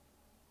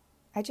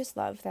I just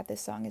love that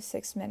this song is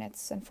 6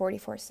 minutes and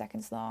 44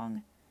 seconds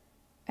long,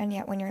 and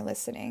yet when you're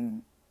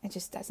listening, it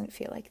just doesn't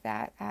feel like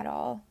that at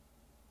all.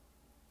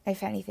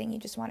 If anything, you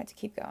just want it to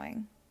keep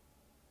going.